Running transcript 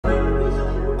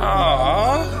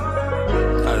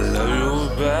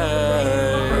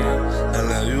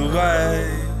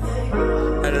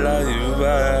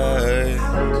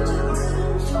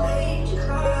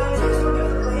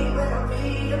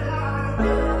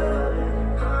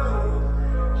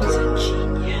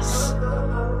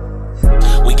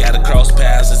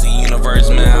universe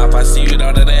map. I see you with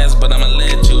all that ass, but I'ma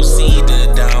let you see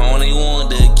the down. Only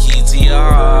want the key to your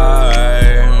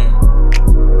heart.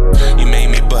 You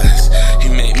made me bust, you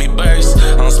made me burst.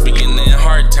 I'm speaking in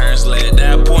hard terms, let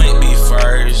that point be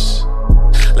first.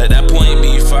 Let that point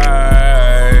be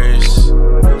first.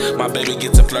 My baby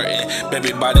gets to flirting,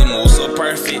 baby body moves so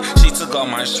perfect. She took off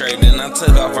my shirt and I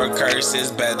took off her curses.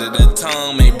 Better the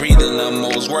tongue, make breathing the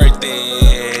most worth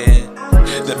it.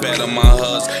 The better my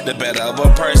hugs, the better of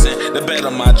a person, the better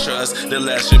my trust, the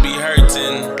less you'll be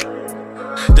hurting.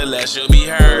 The less you'll be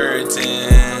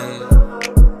hurting.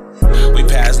 We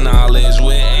pass knowledge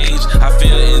with age. I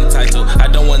feel entitled, I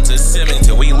don't want to sit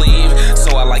until we leave.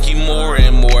 So I like you more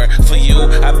and more. For you,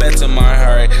 I bet to my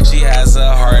heart, she has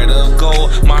a heart of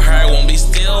gold. My heart won't be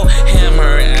still. Him,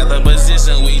 her at the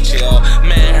position we chill.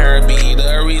 Man, her be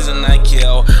the reason I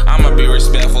kill. I'ma be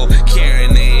respectful,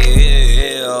 caring ill.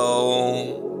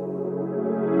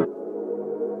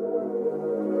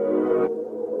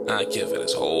 I kill for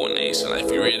this whole nation.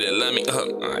 If you really let me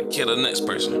up, I kill the next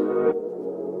person.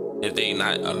 If they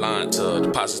not aligned to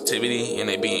the positivity and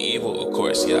they being evil, of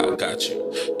course, yeah, I got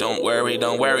you. Don't worry,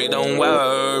 don't worry, don't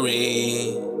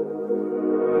worry.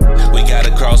 We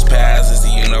gotta cross paths, it's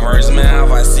the universe map.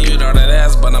 I see you with all that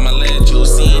ass, but I'ma let you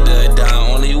see the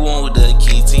down. Only want the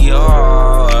key to your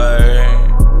heart.